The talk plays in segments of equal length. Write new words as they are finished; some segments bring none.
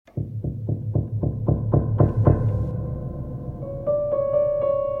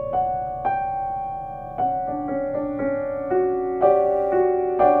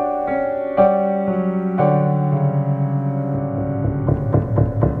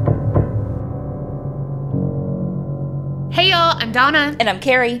I'm Donna. And I'm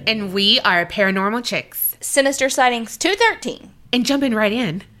Carrie. And we are Paranormal Chicks. Sinister Sightings 213. And jumping right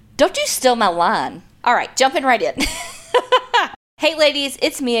in. Don't you steal my line. All right, jumping right in. Hey ladies,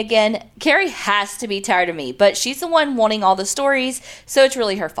 it's me again. Carrie has to be tired of me, but she's the one wanting all the stories, so it's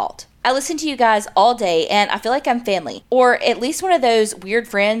really her fault. I listen to you guys all day, and I feel like I'm family, or at least one of those weird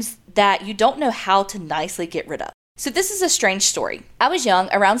friends that you don't know how to nicely get rid of. So this is a strange story. I was young,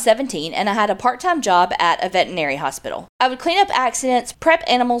 around 17, and I had a part-time job at a veterinary hospital. I would clean up accidents, prep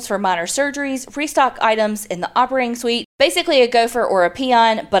animals for minor surgeries, restock items in the operating suite, basically a gopher or a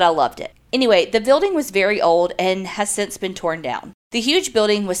peon, but I loved it. Anyway, the building was very old and has since been torn down. The huge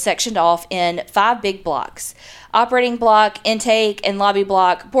building was sectioned off in 5 big blocks: operating block, intake and lobby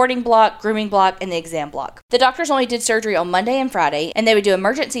block, boarding block, grooming block, and the exam block. The doctors only did surgery on Monday and Friday, and they would do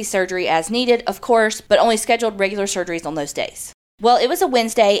emergency surgery as needed, of course, but only scheduled regular surgeries on those days. Well, it was a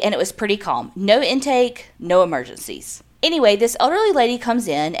Wednesday, and it was pretty calm. No intake, no emergencies. Anyway, this elderly lady comes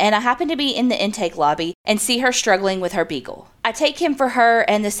in, and I happen to be in the intake lobby and see her struggling with her beagle. I take him for her,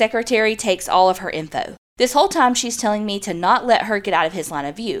 and the secretary takes all of her info. This whole time, she's telling me to not let her get out of his line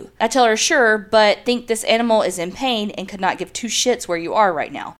of view. I tell her sure, but think this animal is in pain and could not give 2 shits where you are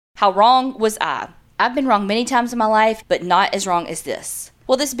right now. How wrong was I? I've been wrong many times in my life, but not as wrong as this.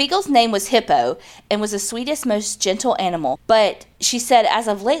 Well, this beagle's name was Hippo and was the sweetest, most gentle animal, but she said as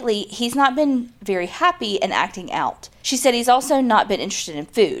of lately, he's not been very happy and acting out. She said he's also not been interested in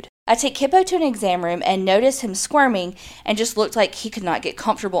food. I take Hippo to an exam room and notice him squirming and just looked like he could not get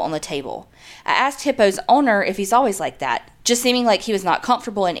comfortable on the table. I asked Hippo's owner if he's always like that, just seeming like he was not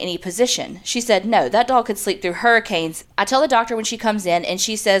comfortable in any position. She said, no, that dog could sleep through hurricanes. I tell the doctor when she comes in, and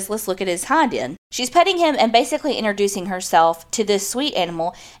she says, let's look at his hind end. She's petting him and basically introducing herself to this sweet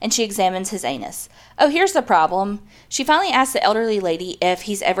animal, and she examines his anus. Oh, here's the problem. She finally asks the elderly lady if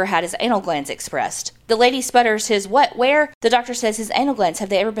he's ever had his anal glands expressed. The lady sputters his what, where? The doctor says his anal glands, have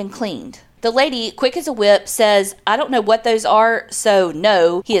they ever been cleaned? The lady, quick as a whip, says, I don't know what those are, so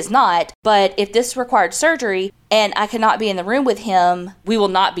no, he is not, but if this required surgery and I cannot be in the room with him, we will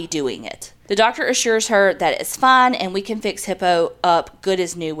not be doing it. The doctor assures her that it's fine and we can fix Hippo up good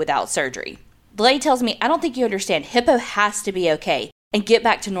as new without surgery. The lady tells me, I don't think you understand. Hippo has to be okay and get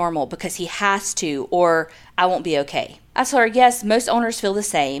back to normal because he has to, or I won't be okay. I tell her, yes, most owners feel the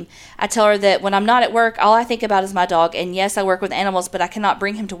same. I tell her that when I'm not at work, all I think about is my dog, and yes, I work with animals, but I cannot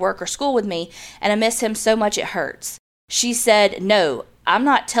bring him to work or school with me, and I miss him so much it hurts. She said, no, I'm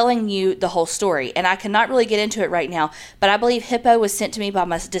not telling you the whole story, and I cannot really get into it right now, but I believe Hippo was sent to me by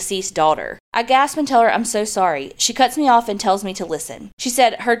my deceased daughter. I gasp and tell her I'm so sorry. She cuts me off and tells me to listen. She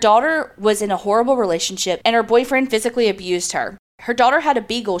said her daughter was in a horrible relationship, and her boyfriend physically abused her. Her daughter had a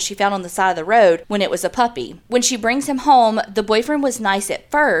beagle she found on the side of the road when it was a puppy. When she brings him home, the boyfriend was nice at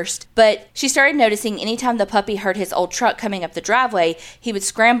first, but she started noticing anytime the puppy heard his old truck coming up the driveway, he would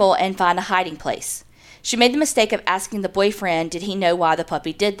scramble and find a hiding place. She made the mistake of asking the boyfriend did he know why the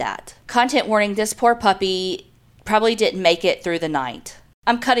puppy did that. Content warning, this poor puppy probably didn't make it through the night.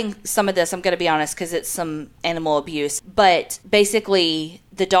 I'm cutting some of this, I'm going to be honest, because it's some animal abuse. But basically,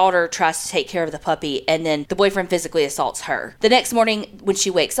 the daughter tries to take care of the puppy, and then the boyfriend physically assaults her. The next morning, when she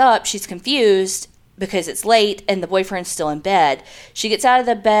wakes up, she's confused because it's late and the boyfriend's still in bed. She gets out of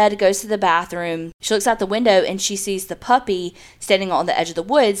the bed, goes to the bathroom. She looks out the window, and she sees the puppy standing on the edge of the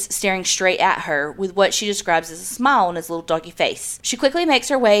woods, staring straight at her with what she describes as a smile on his little doggy face. She quickly makes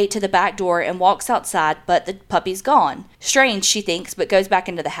her way to the back door and walks outside, but the puppy's gone. Strange, she thinks, but goes back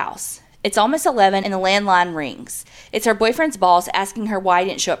into the house. It's almost 11 and the landline rings. It's her boyfriend's boss asking her why he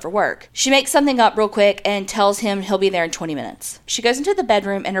didn't show up for work. She makes something up real quick and tells him he'll be there in 20 minutes. She goes into the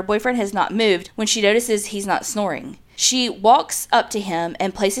bedroom and her boyfriend has not moved when she notices he's not snoring. She walks up to him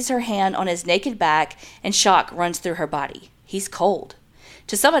and places her hand on his naked back, and shock runs through her body. He's cold.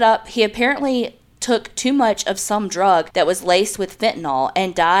 To sum it up, he apparently took too much of some drug that was laced with fentanyl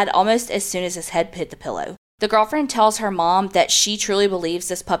and died almost as soon as his head hit the pillow. The girlfriend tells her mom that she truly believes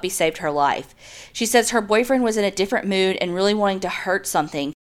this puppy saved her life. She says her boyfriend was in a different mood and really wanting to hurt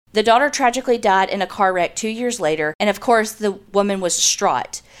something. The daughter tragically died in a car wreck 2 years later, and of course the woman was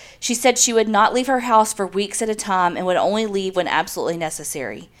distraught. She said she would not leave her house for weeks at a time and would only leave when absolutely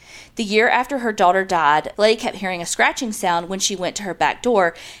necessary. The year after her daughter died, the lady kept hearing a scratching sound when she went to her back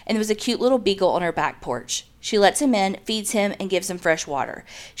door, and there was a cute little beagle on her back porch. She lets him in, feeds him, and gives him fresh water.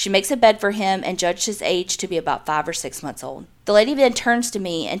 She makes a bed for him and judged his age to be about 5 or 6 months old. The lady then turns to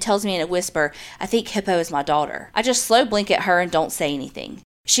me and tells me in a whisper, I think Hippo is my daughter. I just slow blink at her and don't say anything.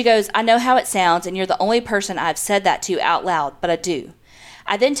 She goes, I know how it sounds, and you're the only person I've said that to out loud, but I do.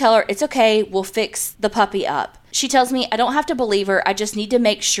 I then tell her, it's okay, we'll fix the puppy up. She tells me I don't have to believe her, I just need to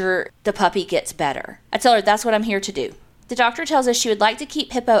make sure the puppy gets better. I tell her that's what I'm here to do. The doctor tells us she would like to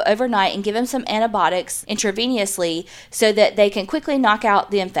keep Hippo overnight and give him some antibiotics intravenously so that they can quickly knock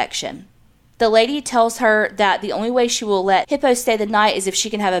out the infection. The lady tells her that the only way she will let Hippo stay the night is if she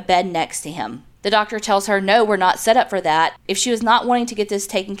can have a bed next to him. The doctor tells her, no, we're not set up for that. If she was not wanting to get this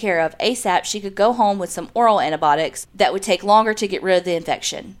taken care of ASAP, she could go home with some oral antibiotics that would take longer to get rid of the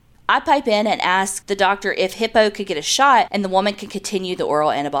infection. I pipe in and ask the doctor if Hippo could get a shot and the woman can continue the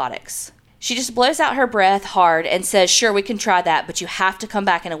oral antibiotics. She just blows out her breath hard and says, sure, we can try that, but you have to come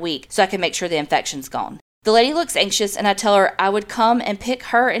back in a week so I can make sure the infection's gone. The lady looks anxious, and I tell her I would come and pick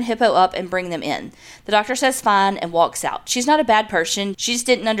her and Hippo up and bring them in. The doctor says fine and walks out. She's not a bad person. She just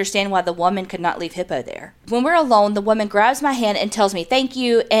didn't understand why the woman could not leave Hippo there. When we're alone, the woman grabs my hand and tells me thank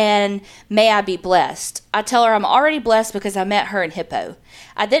you and may I be blessed. I tell her I'm already blessed because I met her and Hippo.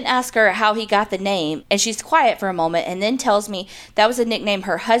 I then ask her how he got the name, and she's quiet for a moment and then tells me that was a nickname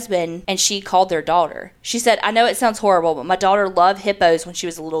her husband and she called their daughter. She said, I know it sounds horrible, but my daughter loved hippos when she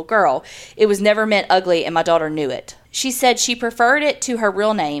was a little girl. It was never meant ugly, and my daughter knew it. She said she preferred it to her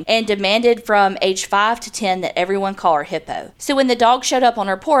real name and demanded from age 5 to 10 that everyone call her Hippo. So when the dog showed up on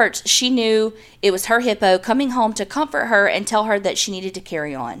her porch, she knew it was her Hippo coming home to comfort her and tell her that she needed to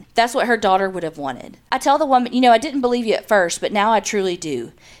carry on. That's what her daughter would have wanted. I tell the woman, I didn't believe you at first, but now I truly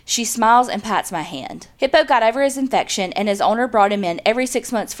do. She smiles and pats my hand. Hippo got over his infection, and his owner brought him in every 6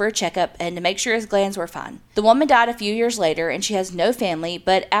 months for a checkup and to make sure his glands were fine. The woman died a few years later, and she has no family,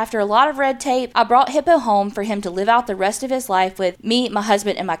 but after a lot of red tape, I brought Hippo home for him to live out the rest of his life with me, my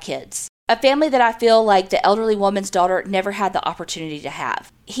husband, and my kids. A family that I feel like the elderly woman's daughter never had the opportunity to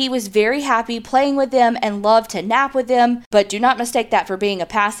have. He was very happy playing with them and loved to nap with them, but do not mistake that for being a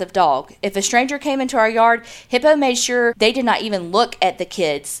passive dog. If a stranger came into our yard, Hippo made sure they did not even look at the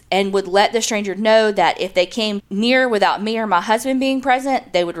kids and would let the stranger know that if they came near without me or my husband being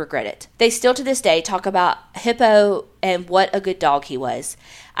present, they would regret it. They still to this day talk about Hippo and what a good dog he was.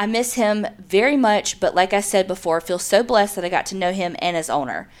 I miss him very much, but like I said before, feel so blessed that I got to know him and his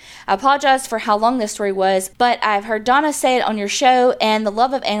owner. I apologize for how long this story was, but I've heard Donna say it on your show, and the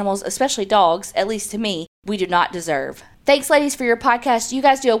love of animals, especially dogs, at least to me, we do not deserve. Thanks, ladies, for your podcast. You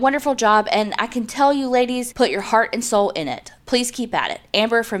guys do a wonderful job, and I can tell you, ladies, put your heart and soul in it. Please keep at it.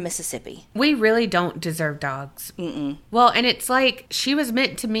 Amber from Mississippi. We really don't deserve dogs. Mm-mm. Well, and it's like she was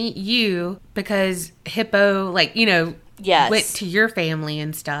meant to meet you because Hippo, Yes. went to your family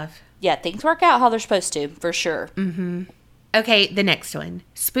and stuff. Yeah, things work out how they're supposed to, for sure. Mm-hmm. Okay, the next one.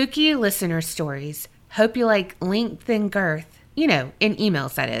 Spooky listener stories. Hope you like length and girth. In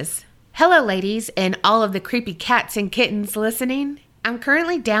emails, that is. Hello, ladies, and all of the creepy cats and kittens listening. I'm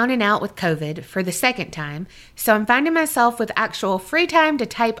currently down and out with COVID for the second time, so I'm finding myself with actual free time to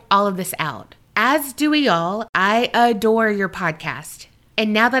type all of this out. As do we all, I adore your podcast.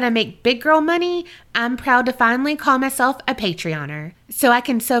 And now that I make big girl money, I'm proud to finally call myself a Patreoner, so I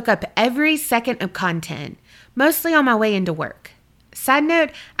can soak up every second of content, mostly on my way into work. Side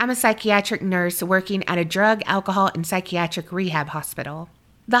note, I'm a psychiatric nurse working at a drug, alcohol, and psychiatric rehab hospital.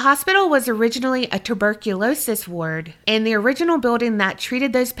 The hospital was originally a tuberculosis ward, and the original building that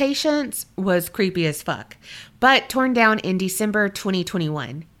treated those patients was creepy as fuck, but torn down in December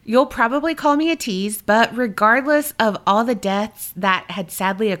 2021. You'll probably call me a tease, but regardless of all the deaths that had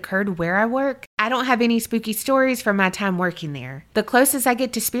sadly occurred where I work, I don't have any spooky stories from my time working there. The closest I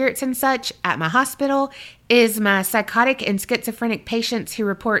get to spirits and such at my hospital is my psychotic and schizophrenic patients who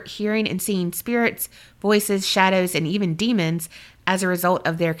report hearing and seeing spirits, voices, shadows, and even demons as a result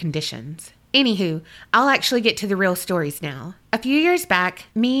of their conditions. Anywho, I'll actually get to the real stories now. A few years back,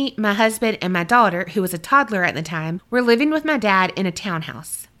 me, my husband, and my daughter, who was a toddler at the time, were living with my dad in a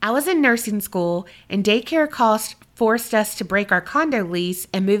townhouse. I was in nursing school, and daycare costs forced us to break our condo lease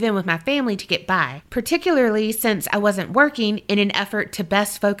and move in with my family to get by, particularly since I wasn't working, in an effort to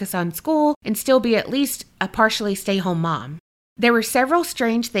best focus on school and still be at least a partially stay-home mom. There were several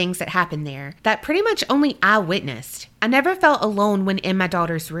strange things that happened there that pretty much only I witnessed. I never felt alone when in my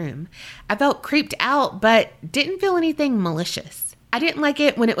daughter's room. I felt creeped out, but didn't feel anything malicious. I didn't like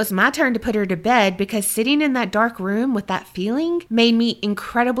it when it was my turn to put her to bed because sitting in that dark room with that feeling made me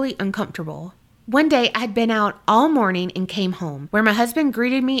incredibly uncomfortable. One day, I had been out all morning and came home, where my husband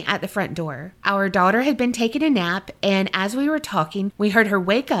greeted me at the front door. Our daughter had been taking a nap, and as we were talking, we heard her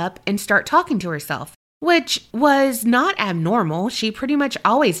wake up and start talking to herself, which was not abnormal. She pretty much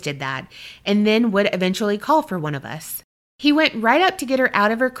always did that, and then would eventually call for one of us. He went right up to get her out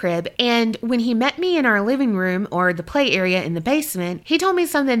of her crib, and when he met me in our living room or the play area in the basement, he told me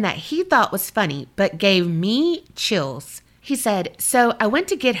something that he thought was funny, but gave me chills. He said, "So I went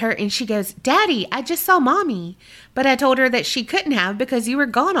to get her and she goes, 'Daddy, I just saw Mommy.' But I told her that she couldn't have because you were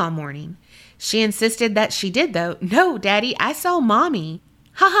gone all morning. She insisted that she did though. No, Daddy, I saw Mommy.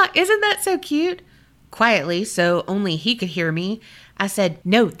 Haha, isn't that so cute? Quietly, so only he could hear me, I said,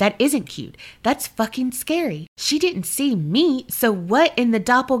 no, that isn't cute. That's fucking scary. She didn't see me, so what in the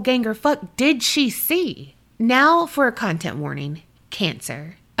doppelganger fuck did she see? Now for a content warning.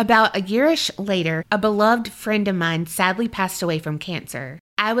 Cancer. About a yearish later, a beloved friend of mine sadly passed away from cancer.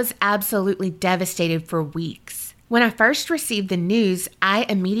 I was absolutely devastated for weeks. When I first received the news, I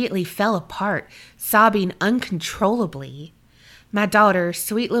immediately fell apart, sobbing uncontrollably. My daughter,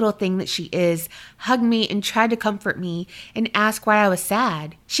 sweet little thing that she is, hugged me and tried to comfort me and ask why I was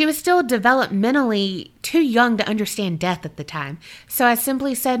sad. She was still developmentally too young to understand death at the time, so I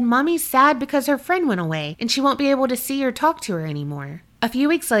simply said, Mommy's sad because her friend went away and she won't be able to see or talk to her anymore. A few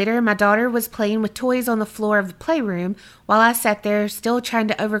weeks later, my daughter was playing with toys on the floor of the playroom while I sat there still trying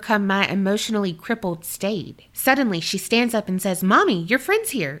to overcome my emotionally crippled state. Suddenly, she stands up and says, Mommy, your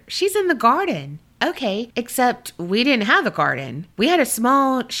friend's here. She's in the garden. Okay, except we didn't have a garden. We had a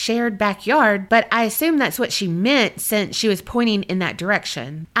small shared backyard, but I assumed that's what she meant since she was pointing in that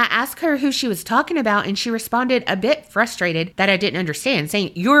direction. I asked her who she was talking about and she responded a bit frustrated that I didn't understand,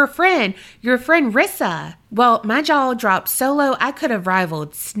 saying, your friend Rissa. Well, my jaw dropped so low I could have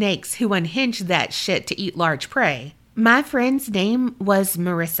rivaled snakes who unhinged that shit to eat large prey. My friend's name was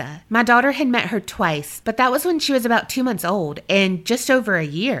Marissa. My daughter had met her twice, but that was when she was about 2 months old and just over a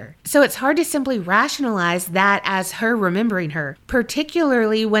year. So it's hard to simply rationalize that as her remembering her,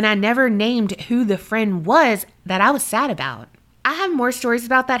 particularly when I never named who the friend was that I was sad about. I have more stories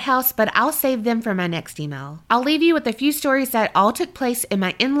about that house, but I'll save them for my next email. I'll leave you with a few stories that all took place in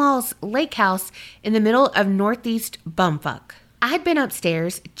my in-laws' lake house in the middle of Northeast bumfuck. I had been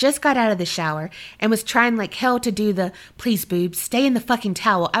upstairs, just got out of the shower, and was trying like hell to do the, please boobs, stay in the fucking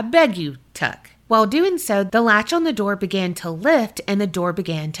towel, I beg you, tuck. While doing so, the latch on the door began to lift and the door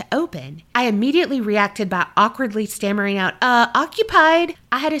began to open. I immediately reacted by awkwardly stammering out, occupied.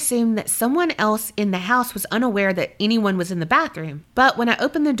 I had assumed that someone else in the house was unaware that anyone was in the bathroom. But when I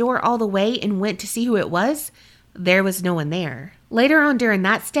opened the door all the way and went to see who it was, there was no one there. Later on during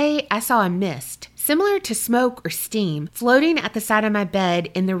that stay, I saw a mist, similar to smoke or steam, floating at the side of my bed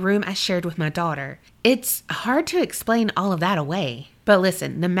in the room I shared with my daughter. It's hard to explain all of that away. But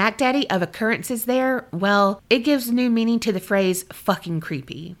listen, the Mac Daddy of occurrences there, well, it gives new meaning to the phrase fucking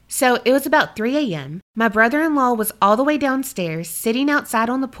creepy. So it was about 3 a.m. My brother-in-law was all the way downstairs, sitting outside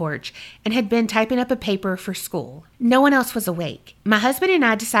on the porch, and had been typing up a paper for school. No one else was awake. My husband and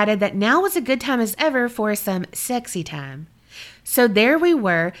I decided that now was a good time as ever for some sexy time. So there we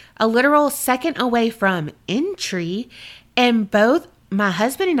were, a literal second away from entry, and both my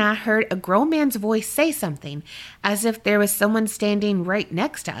husband and I heard a grown man's voice say something, as if there was someone standing right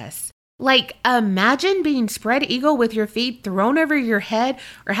next to us. Like, imagine being spread eagle with your feet thrown over your head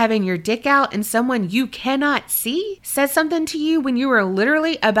or having your dick out and someone you cannot see says something to you when you were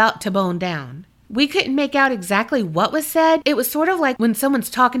literally about to bone down. We couldn't make out exactly what was said. It was sort of like when someone's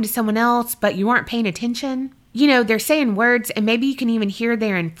talking to someone else, but you aren't paying attention. You know, they're saying words and maybe you can even hear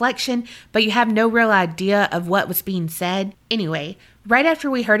their inflection, but you have no real idea of what was being said. Anyway, right after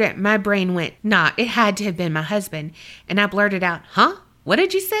we heard it, my brain went, nah, it had to have been my husband. And I blurted out, huh? What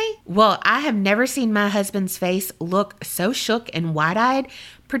did you say? Well, I have never seen my husband's face look so shook and wide-eyed,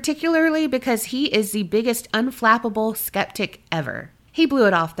 particularly because he is the biggest unflappable skeptic ever. He blew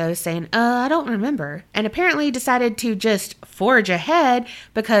it off though, saying, I don't remember, and apparently decided to just forge ahead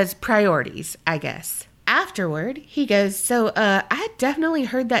because priorities, I guess. Afterward, he goes, so, I definitely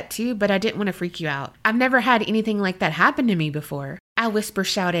heard that too, but I didn't want to freak you out. I've never had anything like that happen to me before. I whisper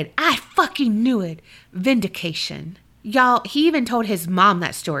shouted, I fucking knew it. Vindication. Y'all, he even told his mom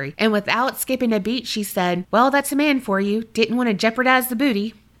that story, and without skipping a beat, she said, well, that's a man for you. Didn't want to jeopardize the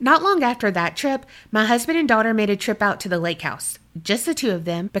booty. Not long after that trip, my husband and daughter made a trip out to the lake house. Just the two of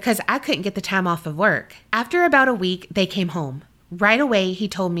them, because I couldn't get the time off of work. After about a week, they came home. Right away, he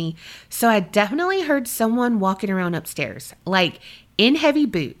told me, so I definitely heard someone walking around upstairs, like in heavy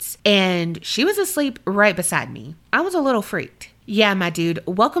boots, and she was asleep right beside me. I was a little freaked. Yeah, my dude,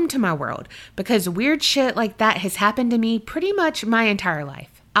 welcome to my world, because weird shit like that has happened to me pretty much my entire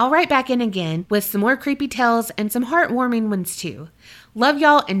life. I'll write back in again with some more creepy tales and some heartwarming ones too. Love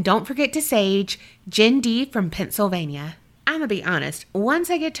y'all, and don't forget to sage, Jen D from Pennsylvania. I'm gonna be honest, once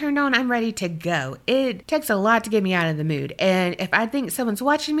I get turned on, I'm ready to go. It takes a lot to get me out of the mood, and if I think someone's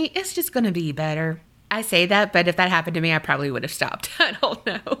watching me, it's just gonna be better. I say that, but if that happened to me, I probably would have stopped. I don't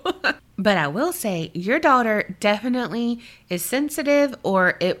know. But I will say, your daughter definitely is sensitive,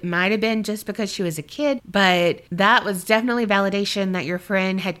 or it might have been just because she was a kid, but that was definitely validation that your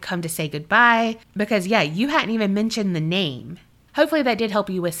friend had come to say goodbye, because yeah, you hadn't even mentioned the name. Hopefully that did help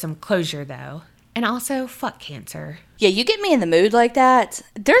you with some closure, though. And also, fuck cancer. Yeah, you get me in the mood like that,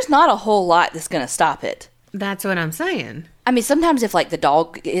 there's not a whole lot that's going to stop it. That's what I'm saying. I mean, sometimes if, like, the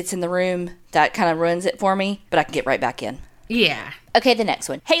dog gets in the room, that kind of ruins it for me, but I can get right back in. Yeah. Okay, the next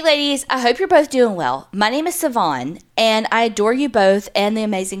one. Hey, ladies, I hope you're both doing well. My name is Savon, and I adore you both and the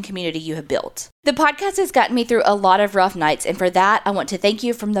amazing community you have built. The podcast has gotten me through a lot of rough nights, and for that, I want to thank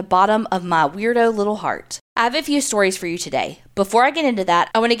you from the bottom of my weirdo little heart. I have a few stories for you today. Before I get into that,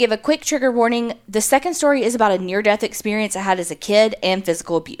 I want to give a quick trigger warning. The second story is about a near-death experience I had as a kid and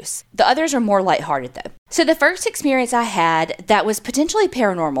physical abuse. The others are more lighthearted, though. So the first experience I had that was potentially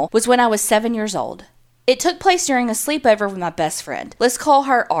paranormal was when I was 7 years old. It took place during a sleepover with my best friend. Let's call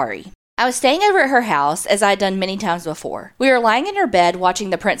her Ari. I was staying over at her house, as I had done many times before. We were lying in her bed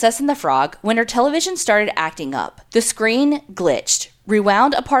watching The Princess and the Frog when her television started acting up. The screen glitched,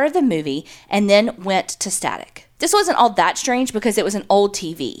 rewound a part of the movie, and then went to static. This wasn't all that strange because it was an old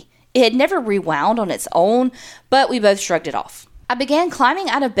TV. It had never rewound on its own, but we both shrugged it off. I began climbing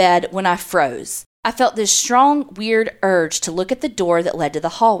out of bed when I froze. I felt this strong, weird urge to look at the door that led to the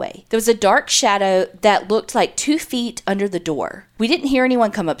hallway. There was a dark shadow that looked like 2 feet under the door. We didn't hear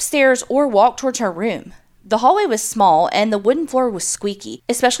anyone come upstairs or walk towards her room. The hallway was small and the wooden floor was squeaky,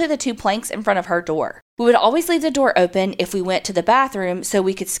 especially the 2 planks in front of her door. We would always leave the door open if we went to the bathroom so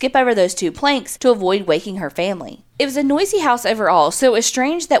we could skip over those 2 planks to avoid waking her family. It was a noisy house overall, so it was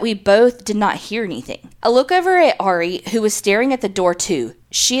strange that we both did not hear anything. I look over at Ari, who was staring at the door too.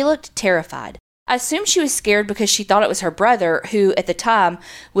 She looked terrified. I assumed she was scared because she thought it was her brother, who at the time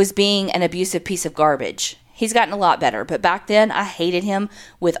was being an abusive piece of garbage. He's gotten a lot better, but back then I hated him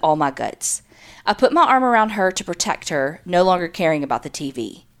with all my guts. I put my arm around her to protect her, no longer caring about the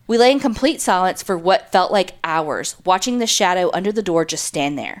TV. We lay in complete silence for what felt like hours, watching the shadow under the door just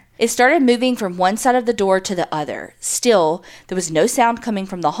stand there. It started moving from one side of the door to the other. Still, there was no sound coming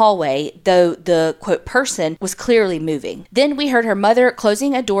from the hallway, though the, quote, person was clearly moving. Then we heard her mother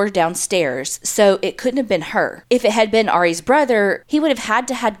closing a door downstairs, so it couldn't have been her. If it had been Ari's brother, he would have had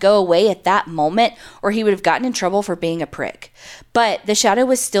to go away at that moment, or he would have gotten in trouble for being a prick. But the shadow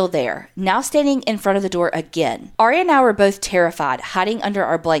was still there, now standing in front of the door again. Ari and I were both terrified, hiding under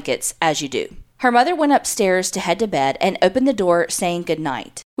our blankets, as you do. Her mother went upstairs to head to bed and opened the door, saying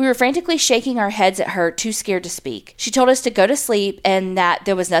goodnight. We were frantically shaking our heads at her, too scared to speak. She told us to go to sleep and that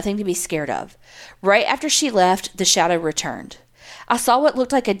there was nothing to be scared of. Right after she left, the shadow returned. I saw what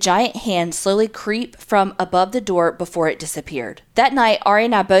looked like a giant hand slowly creep from above the door before it disappeared. That night, Ari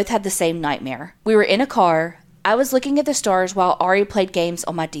and I both had the same nightmare. We were in a car. I was looking at the stars while Ari played games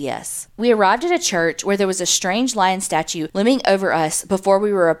on my DS. We arrived at a church where there was a strange lion statue looming over us before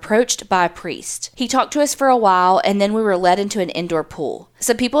we were approached by a priest. He talked to us for a while, and then we were led into an indoor pool.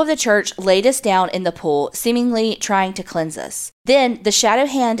 Some people of the church laid us down in the pool, seemingly trying to cleanse us. Then the shadow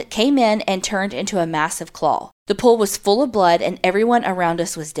hand came in and turned into a massive claw. The pool was full of blood and everyone around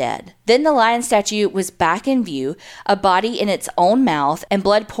us was dead. Then the lion statue was back in view, a body in its own mouth and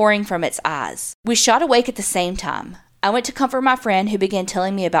blood pouring from its eyes. We shot awake at the same time. I went to comfort my friend, who began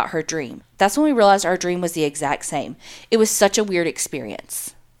telling me about her dream. That's when we realized our dream was the exact same. It was such a weird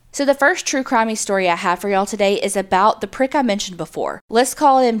experience. So the first true crimey story I have for y'all today is about the prick I mentioned before. Let's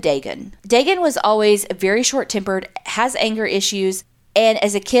call him Dagan. Dagan was always very short-tempered, has anger issues, and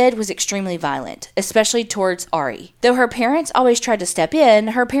as a kid was extremely violent, especially towards Ari. Though her parents always tried to step in,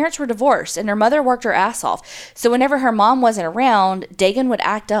 her parents were divorced and her mother worked her ass off, so whenever her mom wasn't around, Dagan would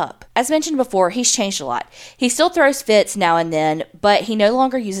act up. As mentioned before, he's changed a lot. He still throws fits now and then, but he no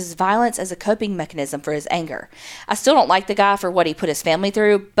longer uses violence as a coping mechanism for his anger. I still don't like the guy for what he put his family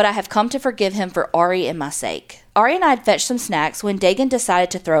through, but I have come to forgive him for Ari and my sake. Ari and I had fetched some snacks when Dagan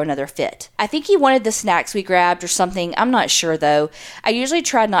decided to throw another fit. I think he wanted the snacks we grabbed or something, I'm not sure though. I usually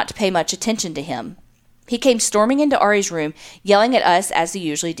tried not to pay much attention to him. He came storming into Ari's room, yelling at us as he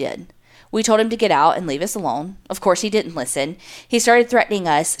usually did. We told him to get out and leave us alone. Of course, he didn't listen. He started threatening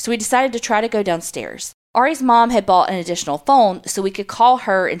us, so we decided to try to go downstairs. Ari's mom had bought an additional phone so we could call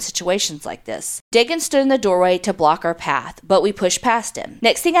her in situations like this. Dagan stood in the doorway to block our path, but we pushed past him.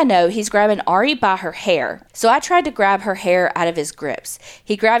 Next thing I know, he's grabbing Ari by her hair, so I tried to grab her hair out of his grips.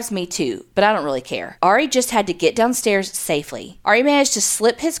 He grabs me too, but I don't really care. Ari just had to get downstairs safely. Ari managed to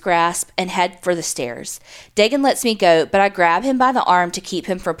slip his grasp and head for the stairs. Dagan lets me go, but I grab him by the arm to keep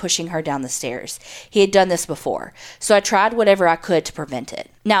him from pushing her down the stairs. He had done this before, so I tried whatever I could to prevent it.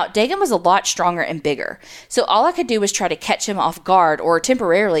 Now, Dagan was a lot stronger and bigger, so all I could do was try to catch him off guard or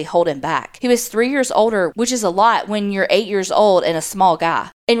temporarily hold him back. He was 3 years older, which is a lot when you're 8 years old and a small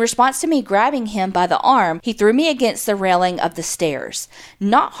guy. In response to me grabbing him by the arm, he threw me against the railing of the stairs.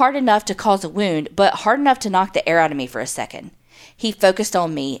 Not hard enough to cause a wound, but hard enough to knock the air out of me for a second. He focused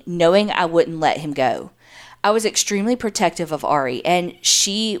on me, knowing I wouldn't let him go. I was extremely protective of Ari, and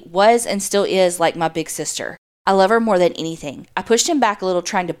she was and still is like my big sister. I love her more than anything. I pushed him back a little,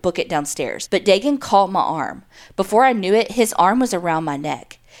 trying to book it downstairs, but Dagan caught my arm. Before I knew it, his arm was around my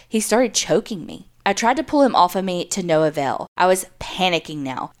neck. He started choking me. I tried to pull him off of me to no avail. I was panicking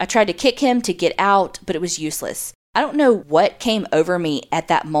now. I tried to kick him to get out, but it was useless. I don't know what came over me at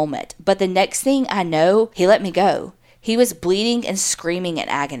that moment, but the next thing I know, he let me go. He was bleeding and screaming in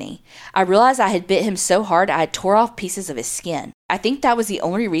agony. I realized I had bit him so hard I had tore off pieces of his skin. I think that was the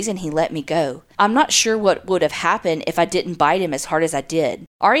only reason he let me go. I'm not sure what would have happened if I didn't bite him as hard as I did.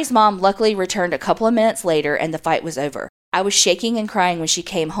 Ari's mom luckily returned a couple of minutes later and the fight was over. I was shaking and crying when she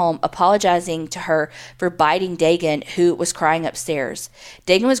came home, apologizing to her for biting Dagan, who was crying upstairs.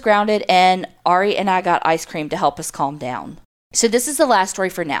 Dagan was grounded, and Ari and I got ice cream to help us calm down. So this is the last story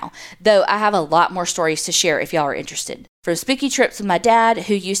for now, though I have a lot more stories to share if y'all are interested. From spooky trips with my dad,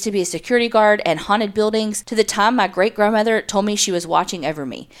 who used to be a security guard, and haunted buildings, to the time my great-grandmother told me she was watching over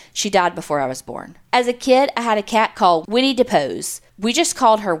me. She died before I was born. As a kid, I had a cat called Winnie de Pose. We just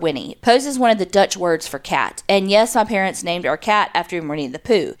called her Winnie. Pose is one of the Dutch words for cat. And yes, my parents named our cat after Winnie the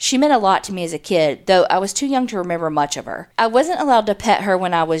Pooh. She meant a lot to me as a kid, though I was too young to remember much of her. I wasn't allowed to pet her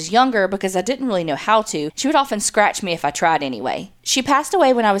when I was younger because I didn't really know how to. She would often scratch me if I tried anyway. She passed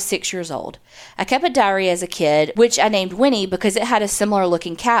away when I was 6 years old. I kept a diary as a kid, which I named Winnie because it had a similar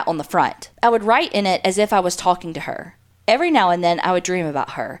looking cat on the front. I would write in it as if I was talking to her. Every now and then I would dream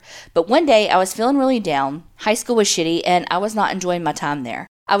about her, but one day I was feeling really down. High school was shitty and I was not enjoying my time there.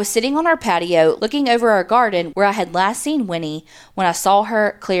 I was sitting on our patio looking over our garden where I had last seen Winnie when I saw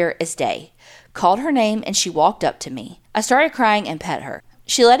her clear as day. Called her name and she walked up to me. I started crying and pet her.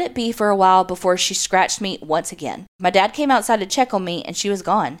 She let it be for a while before she scratched me once again. My dad came outside to check on me and she was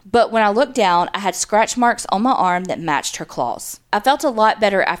gone. But when I looked down, I had scratch marks on my arm that matched her claws. I felt a lot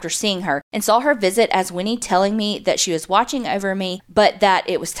better after seeing her and saw her visit as Winnie telling me that she was watching over me, but that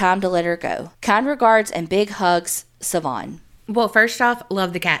it was time to let her go. Kind regards and big hugs, Savon. Well, first off,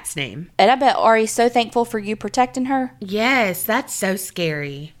 love the cat's name. And I bet Ari's so thankful for you protecting her. Yes, that's so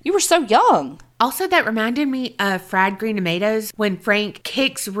scary. You were so young. Also, that reminded me of Fried Green Tomatoes when Frank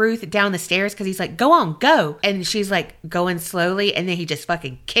kicks Ruth down the stairs because he's like, go on, go. And she's like going slowly and then he just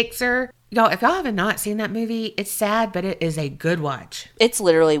fucking kicks her. Y'all, if y'all have not seen that movie, it's sad, but it is a good watch. It's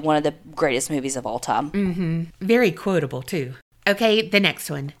literally one of the greatest movies of all time. Mm-hmm. Very quotable, too. Okay, the next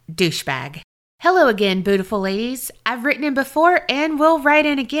one. Douchebag. Hello again, beautiful ladies. I've written in before and will write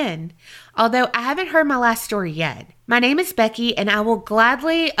in again, although I haven't heard my last story yet. My name is Becky, and I will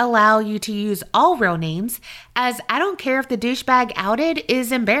gladly allow you to use all real names, as I don't care if the douchebag outed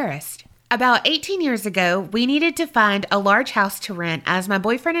is embarrassed. About 18 years ago, we needed to find a large house to rent, as my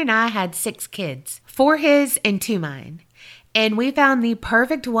boyfriend and I had 6 kids, 4 his and 2 mine. And we found the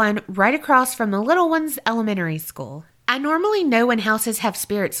perfect one right across from the little one's elementary school. I normally know when houses have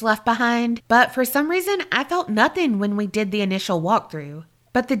spirits left behind, but for some reason, I felt nothing when we did the initial walkthrough.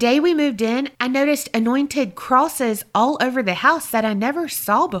 But the day we moved in, I noticed anointed crosses all over the house that I never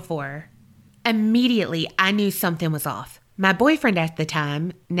saw before. Immediately, I knew something was off. My boyfriend at the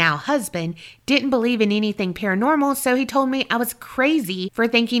time, now husband, didn't believe in anything paranormal, so he told me I was crazy for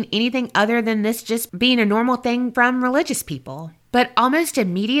thinking anything other than this just being a normal thing from religious people. But almost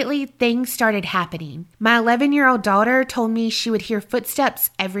immediately, things started happening. My 11-year-old daughter told me she would hear footsteps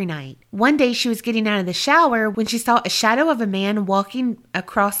every night. One day, she was getting out of the shower when she saw a shadow of a man walking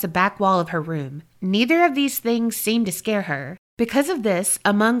across the back wall of her room. Neither of these things seemed to scare her. Because of this,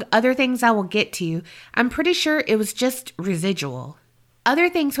 among other things I will get to, I'm pretty sure it was just residual. Other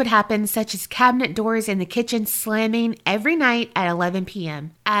things would happen, such as cabinet doors in the kitchen slamming every night at 11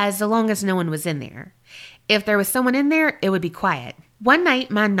 p.m., as long as no one was in there. If there was someone in there, it would be quiet. One night,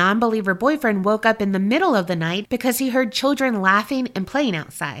 my non-believer boyfriend woke up in the middle of the night because he heard children laughing and playing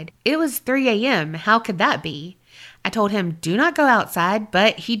outside. It was 3 a.m. How could that be? I told him, do not go outside,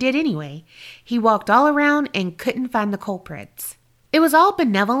 but he did anyway. He walked all around and couldn't find the culprits. It was all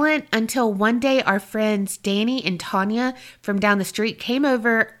benevolent until one day our friends Danny and Tanya from down the street came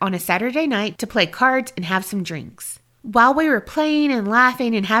over on a Saturday night to play cards and have some drinks. While we were playing and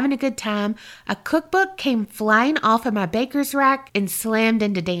laughing and having a good time, a cookbook came flying off of my baker's rack and slammed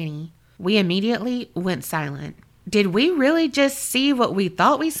into Danny. We immediately went silent. Did we really just see what we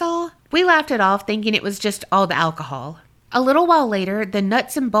thought we saw? We laughed it off, thinking it was just all the alcohol. A little while later, the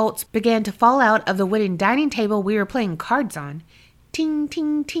nuts and bolts began to fall out of the wooden dining table we were playing cards on. Ting,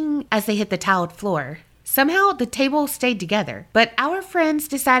 ting, ting, as they hit the tiled floor. Somehow, the table stayed together, but our friends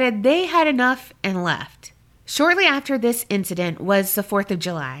decided they had enough and left. Shortly after this incident was the 4th of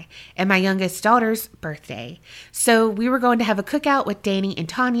July and my youngest daughter's birthday. So we were going to have a cookout with Danny and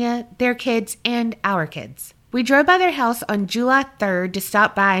Tanya, their kids, and our kids. We drove by their house on July 3rd to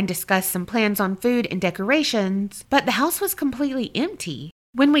stop by and discuss some plans on food and decorations, but the house was completely empty.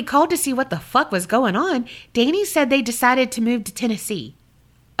 When we called to see what the fuck was going on, Danny said they decided to move to Tennessee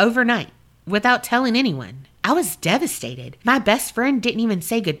overnight without telling anyone. I was devastated. My best friend didn't even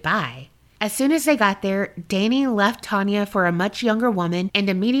say goodbye. As soon as they got there, Danny left Tanya for a much younger woman and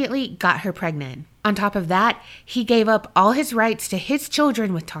immediately got her pregnant. On top of that, he gave up all his rights to his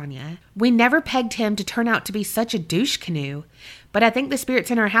children with Tanya. We never pegged him to turn out to be such a douche canoe, but I think the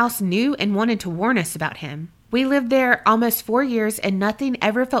spirits in our house knew and wanted to warn us about him. We lived there almost 4 years and nothing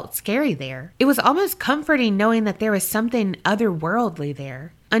ever felt scary there. It was almost comforting knowing that there was something otherworldly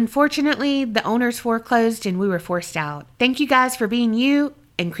there. Unfortunately, the owners foreclosed and we were forced out. Thank you guys for being you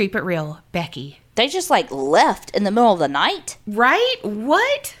and keep it real, Becky. They just left in the middle of the night? Right?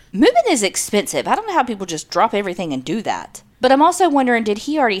 What? Moving is expensive. I don't know how people just drop everything and do that. But I'm also wondering, did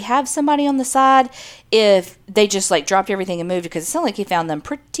he already have somebody on the side if they just dropped everything and moved? Because it sounded like he found them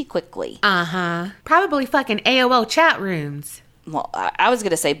pretty quickly. Probably fucking AOL chat rooms. Well, I was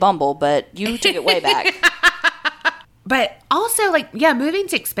going to say Bumble, but you took it way back. But also,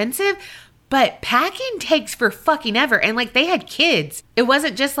 moving's expensive, but packing takes for fucking ever. And they had kids. It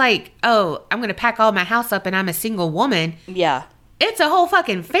wasn't just oh, I'm going to pack all my house up and I'm a single woman. Yeah. It's a whole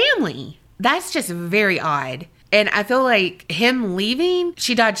fucking family. That's just very odd. And I feel like him leaving,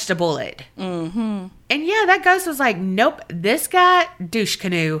 she dodged a bullet. Mm-hmm. And yeah, that ghost was like, nope, this guy, douche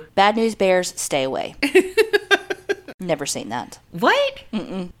canoe. Bad news bears, stay away. Never seen that. What?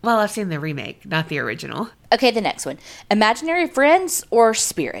 Mm-mm. Well, I've seen the remake, not the original. Okay, the next one. Imaginary friends or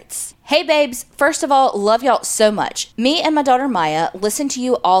spirits? Hey, babes. First of all, love y'all so much. Me and my daughter Maya listen to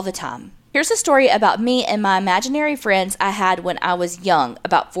you all the time. Here's a story about me and my imaginary friends I had when I was young,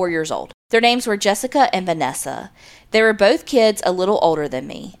 about 4 years old. Their names were Jessica and Vanessa. They were both kids a little older than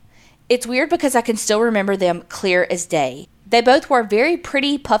me. It's weird because I can still remember them clear as day. They both wore very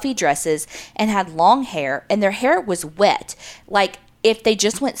pretty puffy dresses and had long hair, and their hair was wet, like if they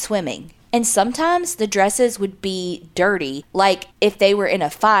just went swimming. And sometimes the dresses would be dirty, like if they were in a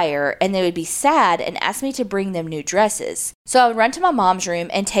fire, and they would be sad and ask me to bring them new dresses. So I would run to my mom's room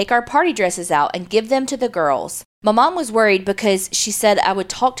and take our party dresses out and give them to the girls. My mom was worried because she said I would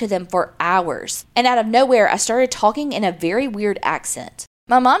talk to them for hours. And out of nowhere, I started talking in a very weird accent.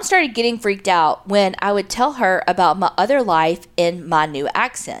 My mom started getting freaked out when I would tell her about my other life in my new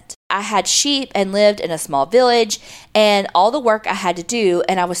accent. I had sheep and lived in a small village and all the work I had to do,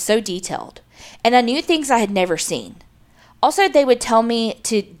 and I was so detailed. And I knew things I had never seen. Also, they would tell me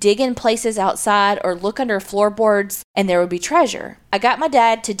to dig in places outside or look under floorboards and there would be treasure. I got my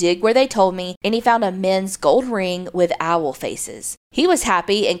dad to dig where they told me, and he found a men's gold ring with owl faces. He was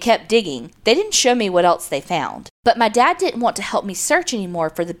happy and kept digging. They didn't show me what else they found. But my dad didn't want to help me search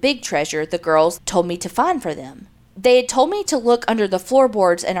anymore for the big treasure the girls told me to find for them. They had told me to look under the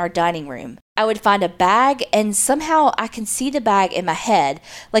floorboards in our dining room. I would find a bag, and somehow I can see the bag in my head,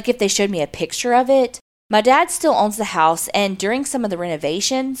 like if they showed me a picture of it. My dad still owns the house, and during some of the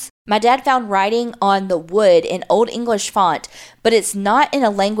renovations, my dad found writing on the wood in Old English font, but it's not in a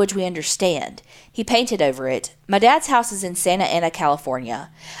language we understand. He painted over it. My dad's house is in Santa Ana, California.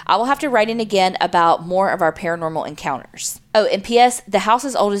 I will have to write in again about more of our paranormal encounters. Oh, and P.S., the house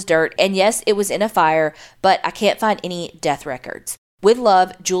is old as dirt, and yes, it was in a fire, but I can't find any death records. With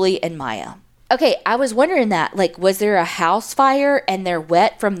love, Julie and Maya. Okay, I was wondering that, was there a house fire and they're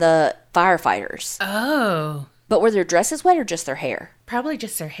wet from the firefighters? Oh. But were their dresses wet or just their hair? Probably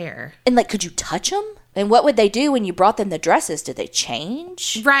just their hair. And could you touch them? And what would they do when you brought them the dresses? Did they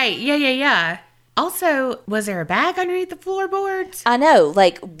change? Right, yeah. Also, was there a bag underneath the floorboards? I know,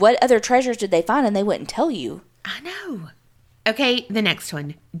 what other treasures did they find and they wouldn't tell you? I know. Okay, the next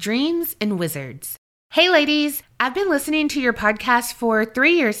one. Dreams and wizards. Hey ladies, I've been listening to your podcast for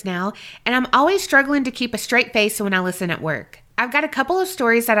 3 years now, and I'm always struggling to keep a straight face when I listen at work. I've got a couple of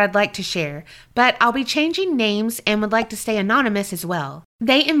stories that I'd like to share, but I'll be changing names and would like to stay anonymous as well.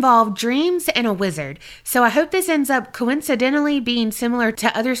 They involve dreams and a wizard, so I hope this ends up coincidentally being similar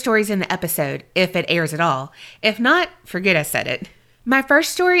to other stories in the episode, if it airs at all. If not, forget I said it. My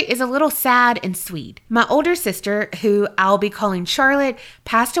first story is a little sad and sweet. My older sister, who I'll be calling Charlotte,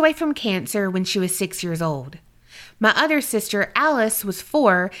 passed away from cancer when she was 6 years old. My other sister, Alice, was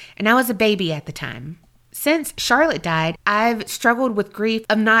 4, and I was a baby at the time. Since Charlotte died, I've struggled with grief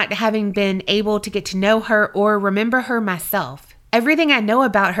of not having been able to get to know her or remember her myself. Everything I know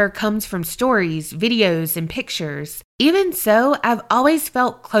about her comes from stories, videos, and pictures. Even so, I've always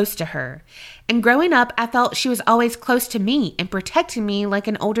felt close to her. And growing up, I felt she was always close to me and protecting me like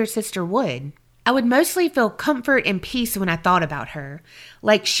an older sister would. I would mostly feel comfort and peace when I thought about her,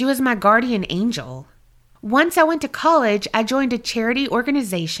 like she was my guardian angel. Once I went to college, I joined a charity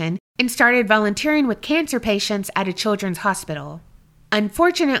organization and started volunteering with cancer patients at a children's hospital.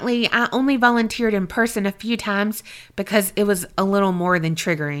 Unfortunately, I only volunteered in person a few times because it was a little more than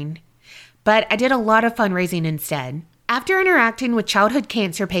triggering. But I did a lot of fundraising instead. After interacting with childhood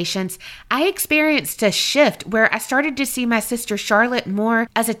cancer patients, I experienced a shift where I started to see my sister Charlotte more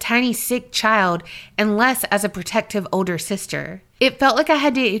as a tiny sick child and less as a protective older sister. It felt like I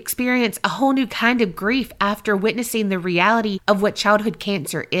had to experience a whole new kind of grief after witnessing the reality of what childhood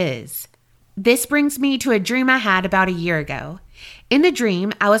cancer is. This brings me to a dream I had about a year ago. In the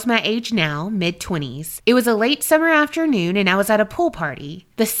dream, I was my age now, mid-20s. It was a late summer afternoon and I was at a pool party.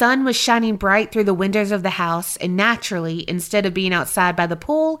 The sun was shining bright through the windows of the house, and naturally, instead of being outside by the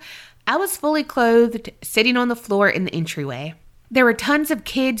pool, I was fully clothed, sitting on the floor in the entryway. There were tons of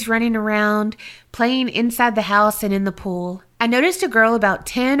kids running around, playing inside the house and in the pool. I noticed a girl about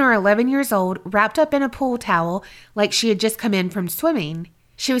 10 or 11 years old wrapped up in a pool towel like she had just come in from swimming.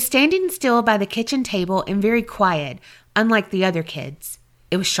 She was standing still by the kitchen table and very quiet, unlike the other kids.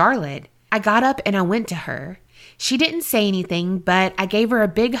 It was Charlotte. I got up and I went to her. She didn't say anything, but I gave her a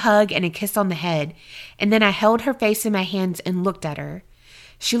big hug and a kiss on the head, and then I held her face in my hands and looked at her.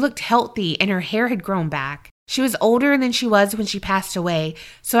 She looked healthy and her hair had grown back. She was older than she was when she passed away,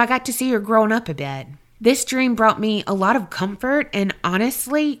 so I got to see her grown up a bit. This dream brought me a lot of comfort and,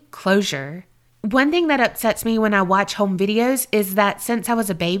 honestly, closure. One thing that upsets me when I watch home videos is that since I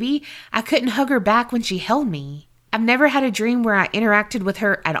was a baby, I couldn't hug her back when she held me. I've never had a dream where I interacted with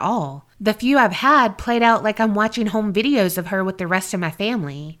her at all. The few I've had played out like I'm watching home videos of her with the rest of my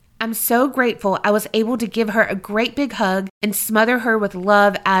family. I'm so grateful I was able to give her a great big hug and smother her with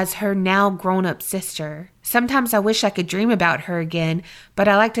love as her now grown-up sister. Sometimes I wish I could dream about her again, but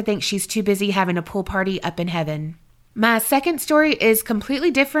I like to think she's too busy having a pool party up in heaven. My second story is completely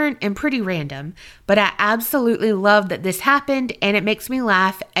different and pretty random, but I absolutely love that this happened and it makes me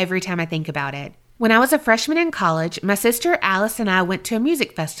laugh every time I think about it. When I was a freshman in college, my sister Alice and I went to a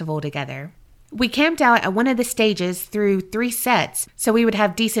music festival together. We camped out at one of the stages through 3 sets, so we would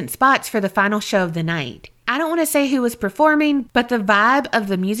have decent spots for the final show of the night. I don't want to say who was performing, but the vibe of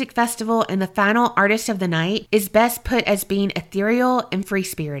the music festival and the final artist of the night is best put as being ethereal and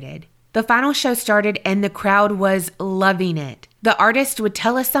free-spirited. The final show started and the crowd was loving it. The artist would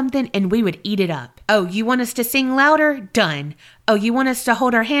tell us something and we would eat it up. Oh, you want us to sing louder? Done. Oh, you want us to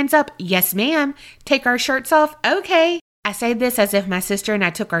hold our hands up? Yes, ma'am. Take our shirts off? Okay. I say this as if my sister and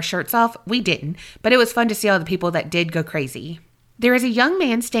I took our shirts off. We didn't, but it was fun to see all the people that did go crazy. There is a young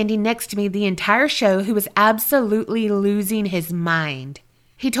man standing next to me the entire show who was absolutely losing his mind.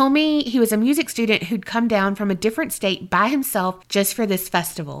 He told me he was a music student who'd come down from a different state by himself just for this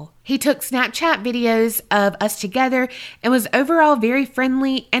festival. He took Snapchat videos of us together and was overall very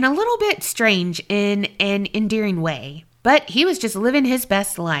friendly and a little bit strange in an endearing way. But he was just living his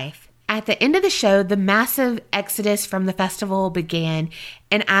best life. At the end of the show, the massive exodus from the festival began,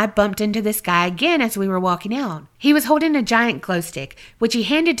 and I bumped into this guy again as we were walking out. He was holding a giant glow stick, which he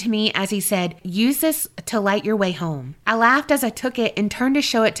handed to me as he said, "Use this to light your way home." I laughed as I took it and turned to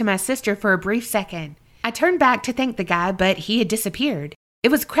show it to my sister for a brief second. I turned back to thank the guy, but he had disappeared.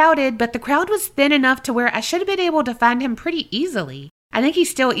 It was crowded, but the crowd was thin enough to where I should have been able to find him pretty easily. I think he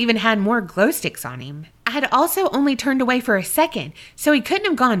still even had more glow sticks on him. I had also only turned away for a second, so he couldn't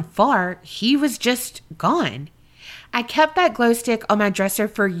have gone far. He was just gone. I kept that glow stick on my dresser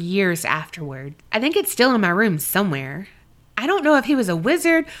for years afterward. I think it's still in my room somewhere. I don't know if he was a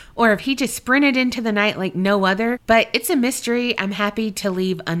wizard or if he just sprinted into the night like no other, but it's a mystery I'm happy to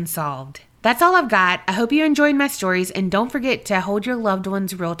leave unsolved. That's all I've got. I hope you enjoyed my stories, and don't forget to hold your loved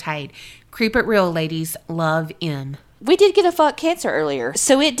ones real tight. Creep it real, ladies. Love, M. We did get a fuck cancer earlier,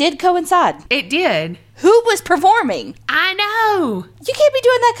 so it did coincide. It did. Who was performing? I know. You can't be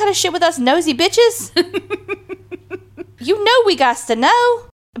doing that kind of shit with us nosy bitches. You know we got to know.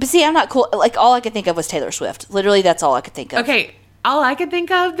 But see, I'm not cool. Like, all I could think of was Taylor Swift. Literally, that's all I could think of. Okay, all I could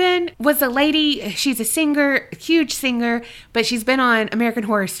think of then was a lady. She's a singer, a huge singer, but she's been on American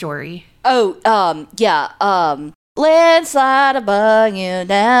Horror Story. Oh, yeah. Landslide above you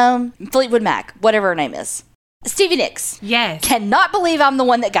down. Fleetwood Mac, whatever her name is. Stevie Nicks. Yes. Cannot believe I'm the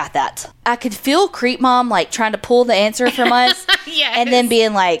one that got that. I could feel Creep Mom, like, trying to pull the answer from us. Yes. And then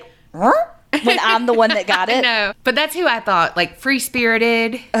being like, huh? when I'm the one that got it. No, but that's who I thought, like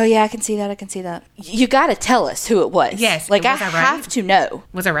free-spirited. Oh, yeah, I can see that. You got to tell us who it was. Yes. Like, I was right? have to know.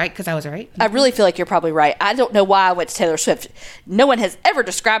 Was I right? Because I was right. I really feel like you're probably right. I don't know why I went to Taylor Swift. No one has ever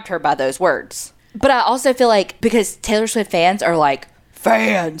described her by those words. But I also feel like because Taylor Swift fans are like,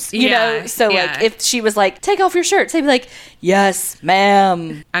 fans, you know? So, like, if she was like, take off your shirts, they'd be like, yes,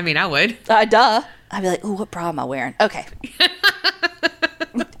 ma'am. I mean, I would. Duh. I'd be like, ooh, what bra am I wearing? Okay.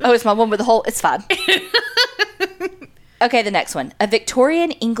 Oh, it's my one with the hole. It's fine. Okay, the next one. A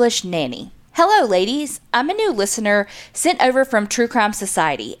Victorian English nanny. Hello, ladies. I'm a new listener sent over from True Crime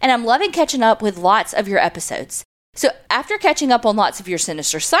Society, and I'm loving catching up with lots of your episodes. So after catching up on lots of your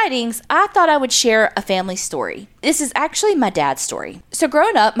Sinister sightings, I thought I would share a family story. This is actually my dad's story. So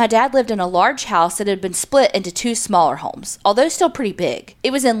growing up, my dad lived in a large house that had been split into two smaller homes, although still pretty big.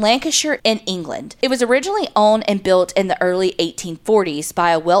 It was in Lancashire in England. It was originally owned and built in the early 1840s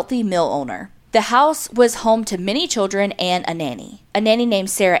by a wealthy mill owner. The house was home to many children and a nanny named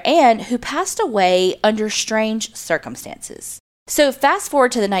Sarah Ann, who passed away under strange circumstances. So fast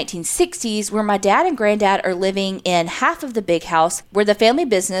forward to the 1960s, where my dad and granddad are living in half of the big house where the family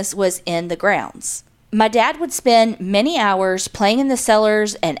business was in the grounds. My dad would spend many hours playing in the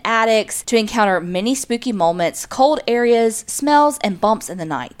cellars and attics to encounter many spooky moments, cold areas, smells, and bumps in the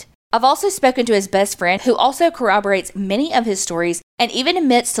night. I've also spoken to his best friend, who also corroborates many of his stories and even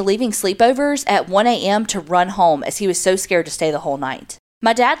admits to leaving sleepovers at 1 a.m. to run home as he was so scared to stay the whole night.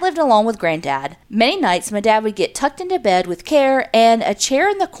 My dad lived alone with Granddad. Many nights, my dad would get tucked into bed with care, and a chair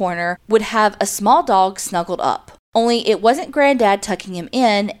in the corner would have a small dog snuggled up. Only it wasn't Granddad tucking him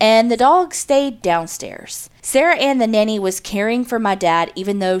in, and the dog stayed downstairs. Sarah Ann, the nanny, was caring for my dad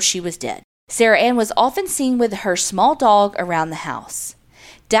even though she was dead. Sarah Ann was often seen with her small dog around the house.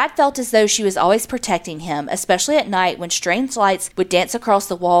 Dad felt as though she was always protecting him, especially at night when strange lights would dance across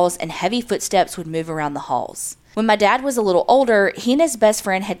the walls and heavy footsteps would move around the halls. When my dad was a little older, he and his best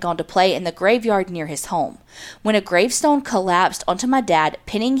friend had gone to play in the graveyard near his home, when a gravestone collapsed onto my dad,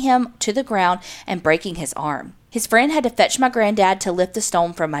 pinning him to the ground and breaking his arm. His friend had to fetch my granddad to lift the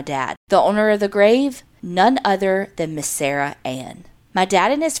stone from my dad. The owner of the grave? None other than Miss Sarah Ann. My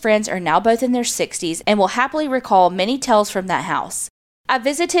dad and his friends are now both in their 60s and will happily recall many tales from that house. I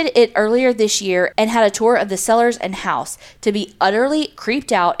visited it earlier this year and had a tour of the cellars and house to be utterly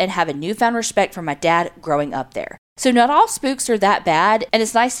creeped out and have a newfound respect for my dad growing up there. So not all spooks are that bad, and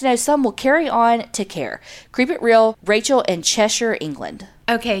it's nice to know some will carry on to care. Creep it real, Rachel in Cheshire, England.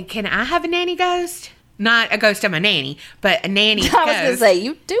 Okay, can I have a nanny ghost? Not a ghost of my nanny, but a nanny ghost. I was going to say,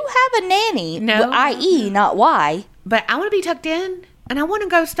 you do have a nanny. No. I.e., not why. But I want to be tucked in, and I want a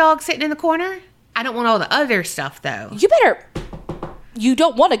ghost dog sitting in the corner. I don't want all the other stuff, though. You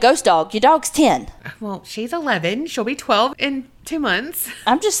don't want a ghost dog. Your dog's 10. Well, she's 11. She'll be 12 in 2 months.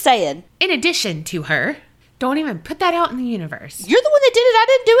 I'm just saying. In addition to her. Don't even put that out in the universe. You're the one that did it. I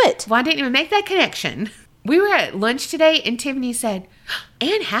didn't do it. Well, I didn't even make that connection. We were at lunch today, and Tiffany said,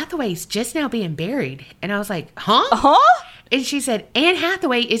 Anne Hathaway's just now being buried. And I was like, huh? Huh? And she said, Anne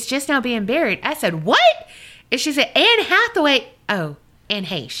Hathaway is just now being buried. I said, what? And she said, Anne Hathaway. Oh, Anne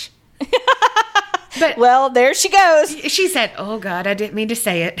Heche. But well, there she goes. She said, oh, God, I didn't mean to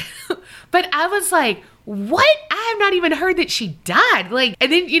say it. But I was like, what? I have not even heard that she died. Like,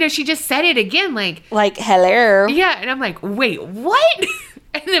 and then, she just said it again. Like, hello. Yeah. And I'm like, wait, what?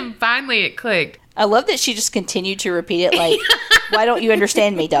 And then finally it clicked. I love that she just continued to repeat it. Like, why don't you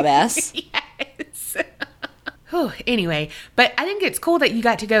understand me, dumbass? Yes. Anyway, but I think it's cool that you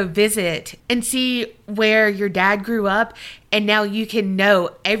got to go visit and see where your dad grew up. And now you can know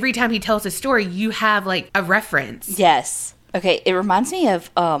every time he tells a story, you have like a reference. Yes. Okay, it reminds me of,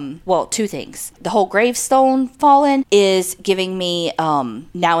 two things. The whole gravestone fallen is giving me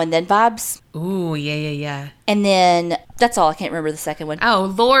Now and Then vibes. Ooh, yeah. And then, that's all. I can't remember the second one.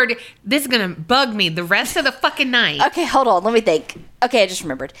 Oh, Lord, this is going to bug me the rest of the fucking night. Okay, hold on. Let me think. Okay, I just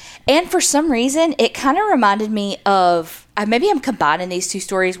remembered. And for some reason, it kind of reminded me of, maybe I'm combining these two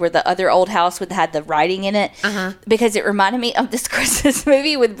stories where the other old house had the writing in it. Uh-huh. Because it reminded me of this Christmas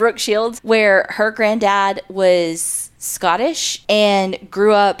movie with Brooke Shields where her granddad was Scottish and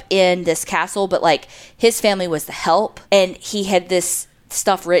grew up in this castle, but like his family was the help, and he had this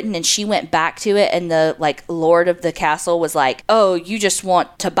stuff written, and she went back to it, and the like lord of the castle was like, oh, you just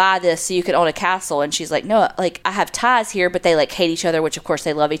want to buy this so you can own a castle. And she's like, no, like I have ties here, but they like hate each other, which of course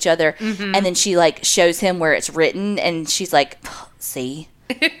they love each other. Mm-hmm. And then she like shows him where it's written, and she's like, see,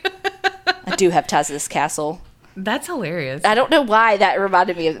 I do have ties to this castle. That's hilarious. I don't know why that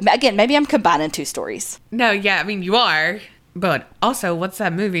reminded me of, again, maybe I'm combining two stories. No, yeah, I mean, you are. But also, what's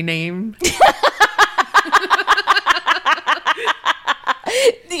that movie name?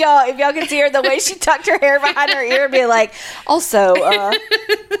 Y'all, if y'all could see her, the way she tucked her hair behind her ear, be like, also,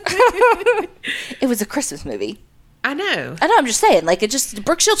 it was a Christmas movie. I know. I'm just saying, like, it just,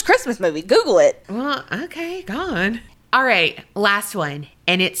 Brooke Shields' Christmas movie. Google it. Well, okay, gone. All right, last one,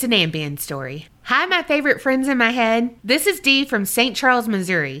 and it's an Ambien story. Hi, my favorite friends in my head. This is Dee from St. Charles,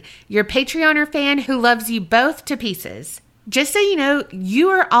 Missouri, your Patreoner fan who loves you both to pieces. Just so you know, you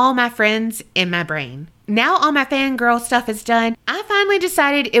are all my friends in my brain. Now all my fangirl stuff is done, I finally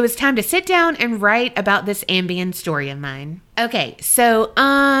decided it was time to sit down and write about this Ambien story of mine. Okay, so,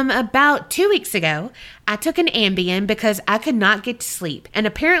 about 2 weeks ago, I took an Ambien because I could not get to sleep, and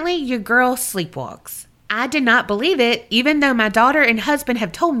apparently your girl sleepwalks. I did not believe it, even though my daughter and husband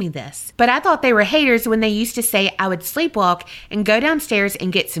have told me this. But I thought they were haters when they used to say I would sleepwalk and go downstairs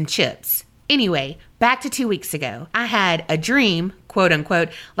and get some chips. Anyway, back to 2 weeks ago. I had a dream, quote unquote,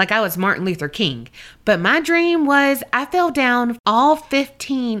 like I was Martin Luther King. But my dream was I fell down all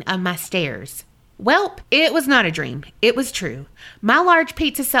 15 of my stairs. Welp, it was not a dream. It was true. My large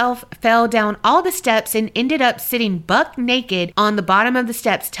pizza self fell down all the steps and ended up sitting buck naked on the bottom of the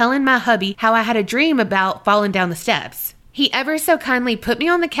steps telling my hubby how I had a dream about falling down the steps. He ever so kindly put me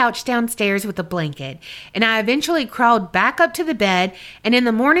on the couch downstairs with a blanket, and I eventually crawled back up to the bed and in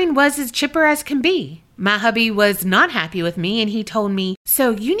the morning was as chipper as can be. My hubby was not happy with me and he told me, "So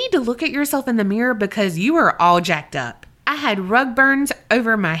you need to look at yourself in the mirror because you are all jacked up." I had rug burns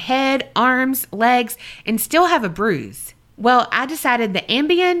over my head, arms, legs, and still have a bruise. Well, I decided the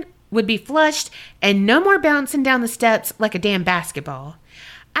Ambien would be flushed and no more bouncing down the steps like a damn basketball.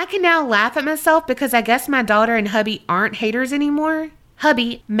 I can now laugh at myself because I guess my daughter and hubby aren't haters anymore.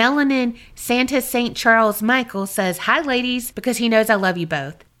 Hubby, Melanin Santa St. Charles Michael, says, "Hi ladies," because he knows I love you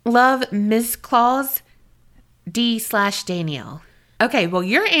both. Love, Ms. Claus, D/Danielle. Okay, well,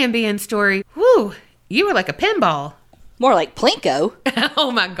 your Ambien story, whew, you were like a pinball. More like Plinko.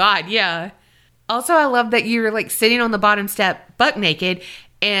 Oh my God, yeah. Also, I love that you were like sitting on the bottom step, buck naked,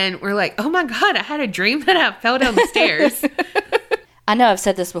 and we're like, oh my God, I had a dream that I fell down the stairs. I know I've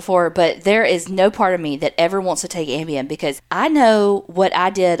said this before, but there is no part of me that ever wants to take Ambien because I know what I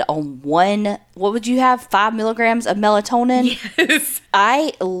did on what would you have, 5 milligrams of melatonin? Yes.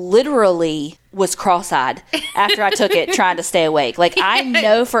 I literally was cross-eyed after I took it trying to stay awake. Like, I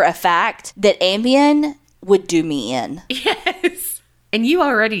know for a fact that Ambien would do me in. Yes. And you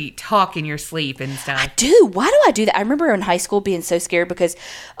already talk in your sleep and stuff. I do. Why do I do that? I remember in high school being so scared because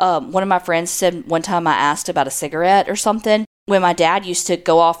one of my friends said one time I asked about a cigarette or something. When my dad used to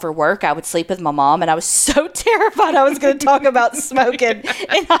go off for work, I would sleep with my mom, and I was so terrified I was going to talk about smoking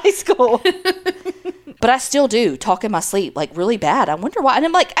in high school. But I still do talk in my sleep, like really bad. I wonder why. And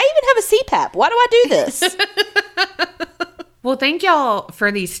I'm like, I even have a CPAP. Why do I do this? Well, thank y'all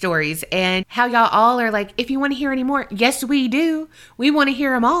for these stories and how y'all all are like, if you want to hear any more, yes, we do. We want to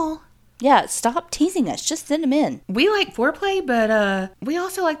hear them all. Yeah, stop teasing us. Just send them in. We like foreplay, but we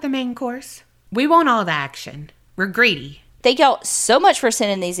also like the main course. We want all the action. We're greedy. Thank y'all so much for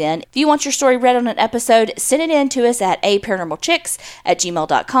sending these in. If you want your story read on an episode, send it in to us at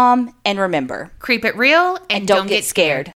aparanormalchicks@gmail.com. And remember, creep it real and don't get scared.